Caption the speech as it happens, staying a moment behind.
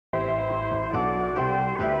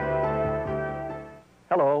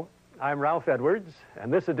Hello, I'm Ralph Edwards,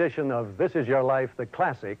 and this edition of This Is Your Life, The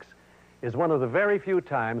Classics, is one of the very few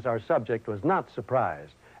times our subject was not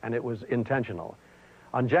surprised, and it was intentional.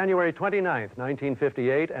 On January 29th,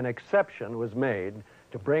 1958, an exception was made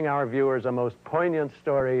to bring our viewers a most poignant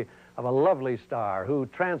story of a lovely star who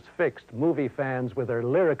transfixed movie fans with her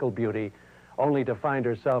lyrical beauty, only to find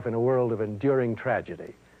herself in a world of enduring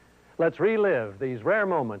tragedy. Let's relive these rare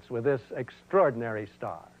moments with this extraordinary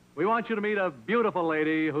star. We want you to meet a beautiful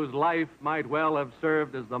lady whose life might well have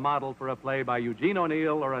served as the model for a play by Eugene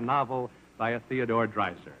O'Neill or a novel by a Theodore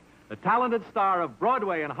Dreiser. The talented star of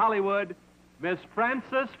Broadway and Hollywood, Miss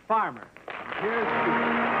Frances Farmer. Here's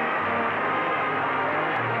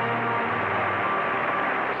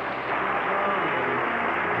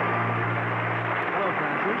Hello,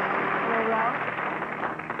 Frances. Hello, Ralph.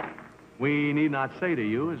 We need not say to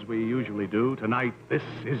you, as we usually do, tonight, this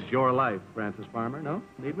is your life, Frances Farmer. No?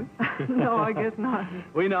 Need we? No, I guess not.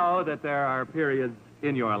 We know that there are periods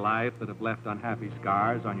in your life that have left unhappy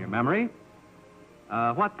scars on your memory.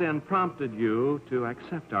 What then prompted you to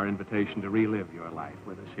accept our invitation to relive your life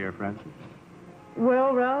with us here, Frances?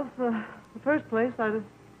 Well, Ralph, in the first place, I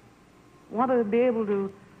wanted to be able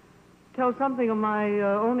to tell something of my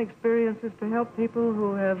own experiences to help people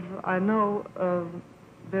who have, I know,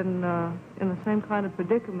 been in the same kind of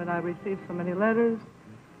predicament. I received so many letters.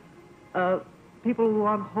 People who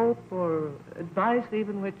want hope or advice,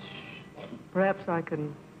 even, which perhaps I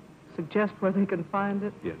can suggest where they can find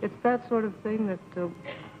it. Yes. It's that sort of thing that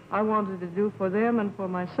I wanted to do for them and for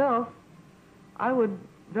myself. I would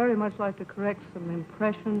very much like to correct some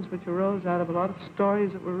impressions which arose out of a lot of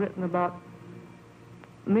stories that were written about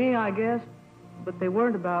me, I guess, but they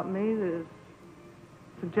weren't about me. There's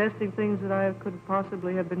suggesting things that I could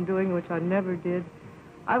possibly have been doing, which I never did.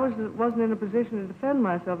 I wasn't in a position to defend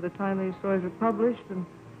myself at the time these stories were published, and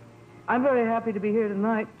I'm very happy to be here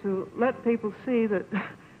tonight to let people see that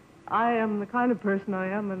I am the kind of person I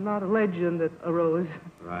am and not a legend that arose.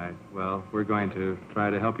 Right. Well, we're going to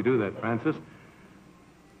try to help you do that, Frances.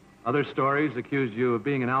 Other stories accused you of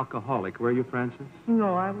being an alcoholic. Were you, Frances?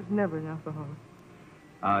 No, I was never an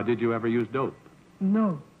alcoholic. Did you ever use dope?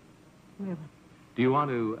 No, never. Do you want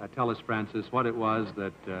to tell us, Frances, what it was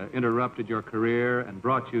that interrupted your career and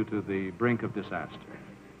brought you to the brink of disaster?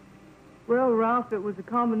 Well, Ralph, it was a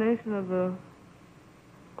combination of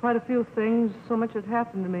quite a few things. So much had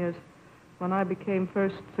happened to me as when I became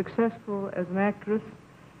first successful as an actress.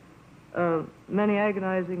 Many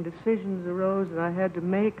agonizing decisions arose that I had to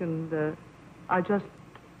make, and I just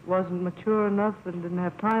wasn't mature enough and didn't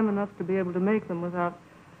have time enough to be able to make them without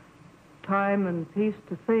time and peace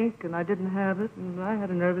to think, and I didn't have it, and I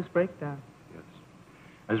had a nervous breakdown. Yes.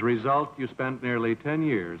 As a result, you spent nearly 10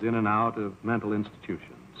 years in and out of mental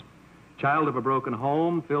institutions. Child of a broken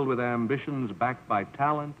home, filled with ambitions backed by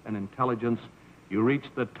talent and intelligence, you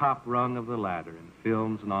reached the top rung of the ladder in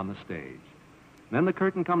films and on the stage. And then the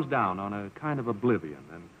curtain comes down on a kind of oblivion,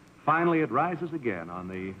 and finally it rises again on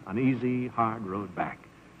the uneasy, hard road back.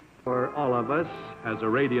 For all of us, has a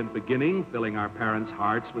radiant beginning, filling our parents'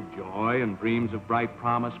 hearts with joy and dreams of bright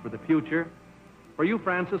promise for the future. For you,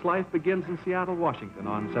 Frances, life begins in Seattle, Washington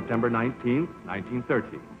on September 19th,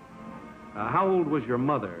 1930. How old was your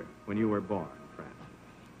mother when you were born, Frances?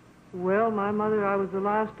 Well, my mother, I was the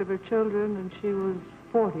last of her children, and she was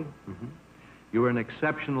 40. Mm-hmm. You were an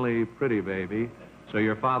exceptionally pretty baby, so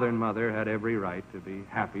your father and mother had every right to be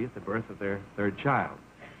happy at the birth of their third child.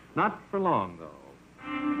 Not for long, though.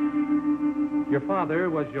 Your father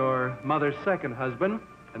was your mother's second husband,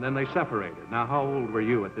 and then they separated. Now, how old were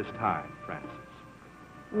you at this time, Frances?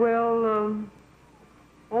 Well,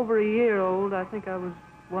 over a year old. I think I was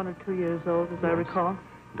 1 or 2 years old, as I recall.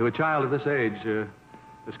 To a child of this age,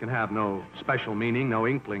 this can have no special meaning, no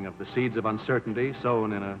inkling of the seeds of uncertainty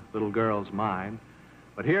sown in a little girl's mind.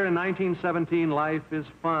 But here in 1917, life is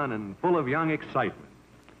fun and full of young excitement.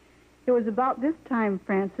 It was about this time,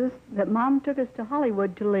 Frances, that Mom took us to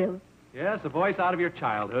Hollywood to live. Yes, a voice out of your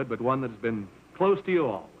childhood, but one that's been close to you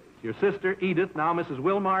always. Your sister, Edith, now Mrs.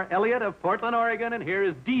 Wilmar Elliott of Portland, Oregon, and here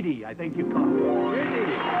is Dee Dee, I think you call her. Here's Dee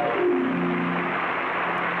Dee.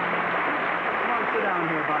 Come on, sit down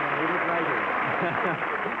here, Bonnie, Edith, right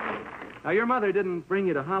here. Now, your mother didn't bring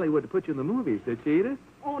you to Hollywood to put you in the movies, did she, Edith?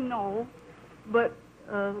 Oh, no. But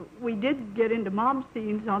we did get into Mom's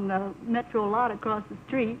scenes on the Metro lot across the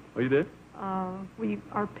street. Oh, you did?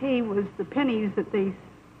 Our pay was the pennies that the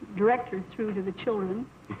director threw to the children.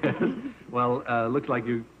 Yes. Well, looks like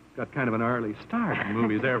you got kind of an early start in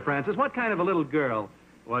movies there, Frances. What kind of a little girl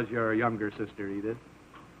was your younger sister, Edith?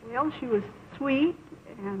 Well, she was sweet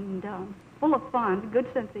and full of fun,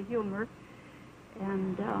 good sense of humor,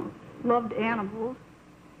 and loved animals.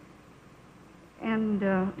 And,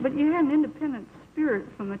 but you had an independent spirit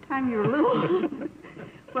from the time you were little.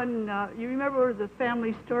 When, you remember the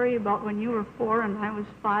family story about when you were 4 and I was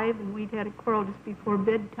 5 and we'd had a quarrel just before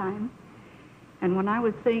bedtime. And when I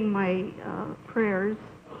was saying my prayers,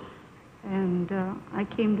 and I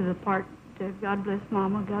came to the part, God bless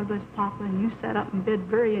Mama, God bless Papa, and you sat up in bed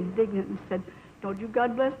very indignant and said, don't you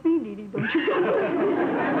God bless me, Dee Dee, don't you God bless me.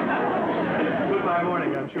 Goodbye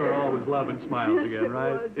morning, I'm sure all was love and smiles again,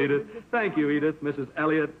 right, Edith? Thank you, Edith. Mrs.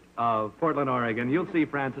 Elliott of Portland, Oregon. You'll see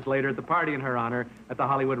Frances later at the party in her honor at the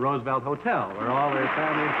Hollywood Roosevelt Hotel, where all her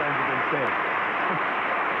family and friends have been staying.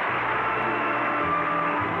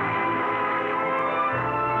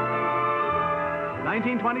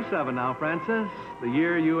 1927 now, Frances, the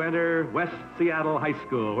year you enter West Seattle High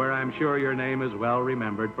School, where I'm sure your name is well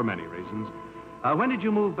remembered for many reasons. When did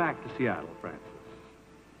you move back to Seattle, Frances?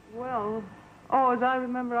 Well, as I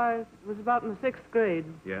remember, I was about in the 6th grade.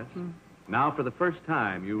 Yes? Now, for the first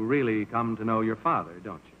time, you really come to know your father,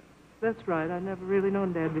 don't you? That's right. I'd never really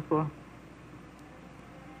known Dad before.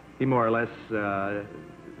 He more or less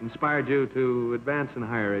inspired you to advance in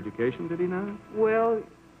higher education, did he not? Well,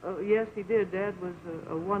 yes, he did. Dad was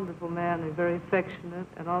a wonderful man and very affectionate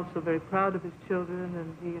and also very proud of his children,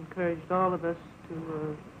 and he encouraged all of us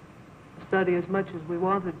to study as much as we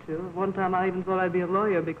wanted to. At one time, I even thought I'd be a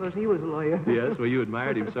lawyer because he was a lawyer. Yes, well, you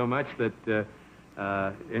admired him so much that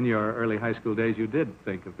in your early high school days, you did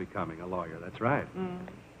think of becoming a lawyer. That's right.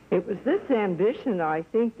 It was this ambition, I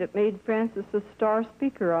think, that made Frances a star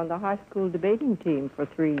speaker on the high school debating team for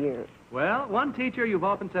 3 years. Well, one teacher you've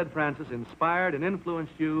often said, Frances, inspired and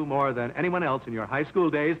influenced you more than anyone else in your high school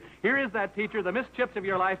days. Here is that teacher, the Miss Chips of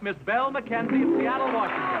your life, Miss Belle McKenzie of Seattle,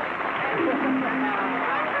 Washington.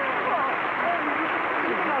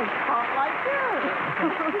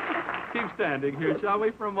 Keep standing here, shall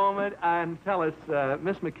we, for a moment, and tell us,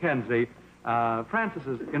 Miss McKenzie,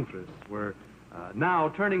 Frances's interests were now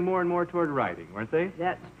turning more and more toward writing, weren't they?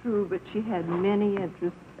 That's true, but she had many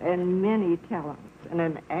interests and many talents, and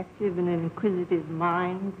an active and inquisitive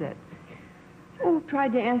mind that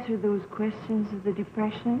tried to answer those questions of the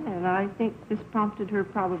Depression, and I think this prompted her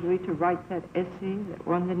probably to write that essay that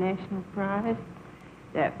won the National Prize,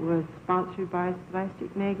 that was sponsored by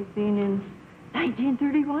Scholastic Magazine in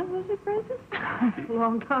 1931, was it, Frances? A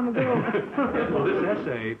long time ago. Well, this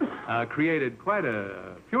essay created quite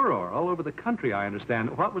a furor all over the country, I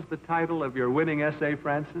understand. What was the title of your winning essay,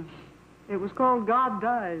 Frances? It was called God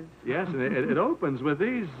Dies. Yes, and it opens with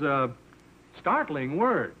these startling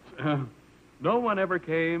words. No one ever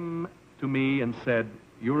came to me and said,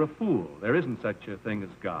 you're a fool. There isn't such a thing as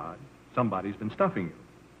God. Somebody's been stuffing you.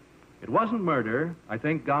 It wasn't murder. I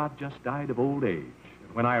think God just died of old age.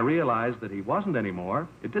 And when I realized that he wasn't anymore,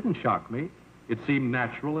 it didn't shock me. It seemed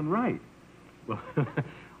natural and right. Well,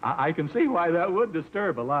 I can see why that would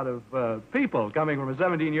disturb a lot of people coming from a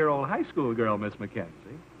 17-year-old high school girl, Miss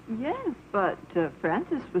McKenzie. Yes, but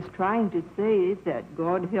Frances was trying to say that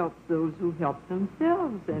God helps those who help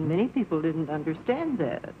themselves, and many people didn't understand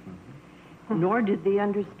that. Nor did they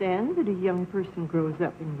understand that a young person grows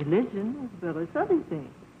up in religion as well as other things.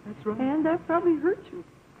 That's right. And that probably hurt you.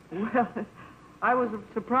 Well, I was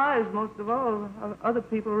surprised, most of all, how other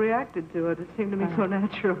people reacted to it. It seemed to me so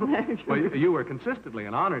natural. Well, you were consistently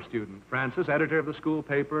an honor student, Frances, editor of the school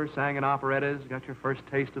paper, sang in operettas, got your first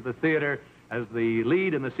taste of the theater as the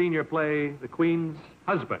lead in the senior play, The Queen's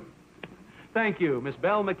Husband. Thank you, Miss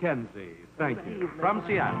Belle McKenzie. Thank you. From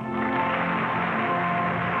Seattle.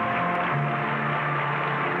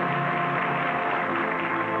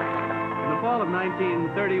 In the fall of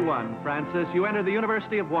 1931, Frances, you entered the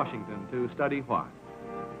University of Washington to study what?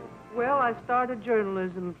 Well, I started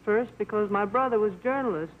journalism first because my brother was a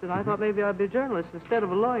journalist, and I thought maybe I'd be a journalist instead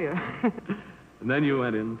of a lawyer. And then you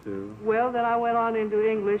went into... Well, then I went on into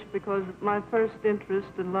English because my first interest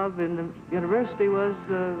and love in the university was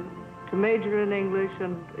to major in English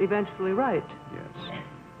and eventually write. Yes.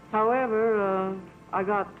 However, I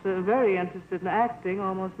got very interested in acting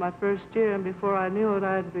almost my first year, and before I knew it,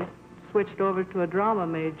 I'd be switched over to a drama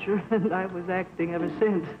major, and I was acting ever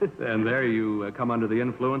since. And there you come under the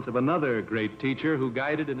influence of another great teacher who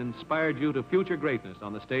guided and inspired you to future greatness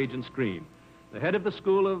on the stage and screen. The head of the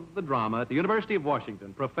School of the Drama at the University of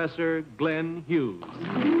Washington, Professor Glenn Hughes.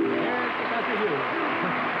 Yes, Professor Hughes.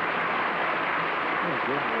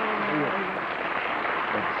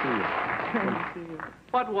 Good to see you.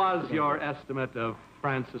 What was your estimate of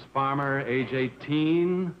Frances Farmer, age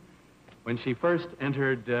 18, when she first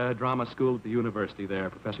entered drama school at the university there,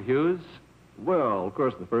 Professor Hughes? Well, of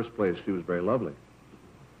course, in the first place, she was very lovely.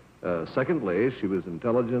 Secondly, she was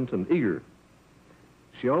intelligent and eager.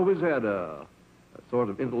 She always had a sort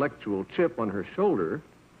of intellectual chip on her shoulder,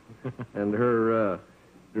 and her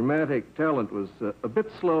dramatic talent was a bit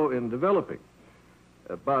slow in developing.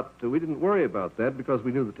 But we didn't worry about that because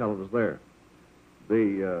we knew the talent was there.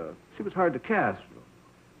 She was hard to cast, you know.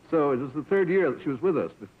 So it was the third year that she was with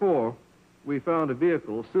us before we found a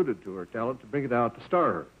vehicle suited to her talent to bring it out to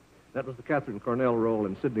star her. That was the Catherine Cornell role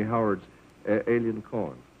in Sidney Howard's Alien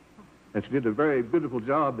Corn. And she did a very beautiful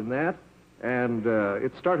job in that, and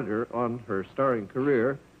it started her on her starring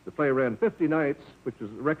career. The play ran 50 nights, which is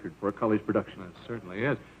a record for a college production. It certainly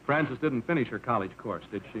is. Frances didn't finish her college course,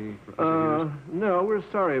 did she, Professor Hughes? No, we're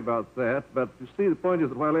sorry about that, but you see, the point is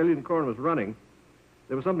that while Alien Corn was running,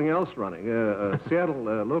 there was something else running. A Seattle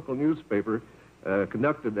local newspaper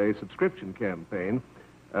conducted a subscription campaign,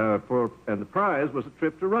 and the prize was a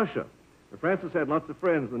trip to Russia. Frances had lots of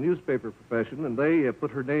friends in the newspaper profession, and they put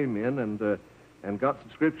her name in and got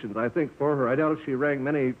subscriptions, I think, for her. I doubt if she rang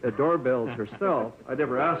many doorbells herself. I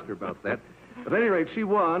never asked her about that. But at any rate, she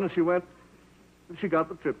won, and she got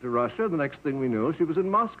the trip to Russia. The next thing we knew, she was in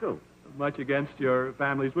Moscow. Much against your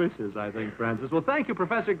family's wishes, I think, Frances. Well, thank you,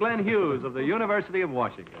 Professor Glenn Hughes of the University of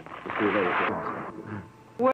Washington. See you later.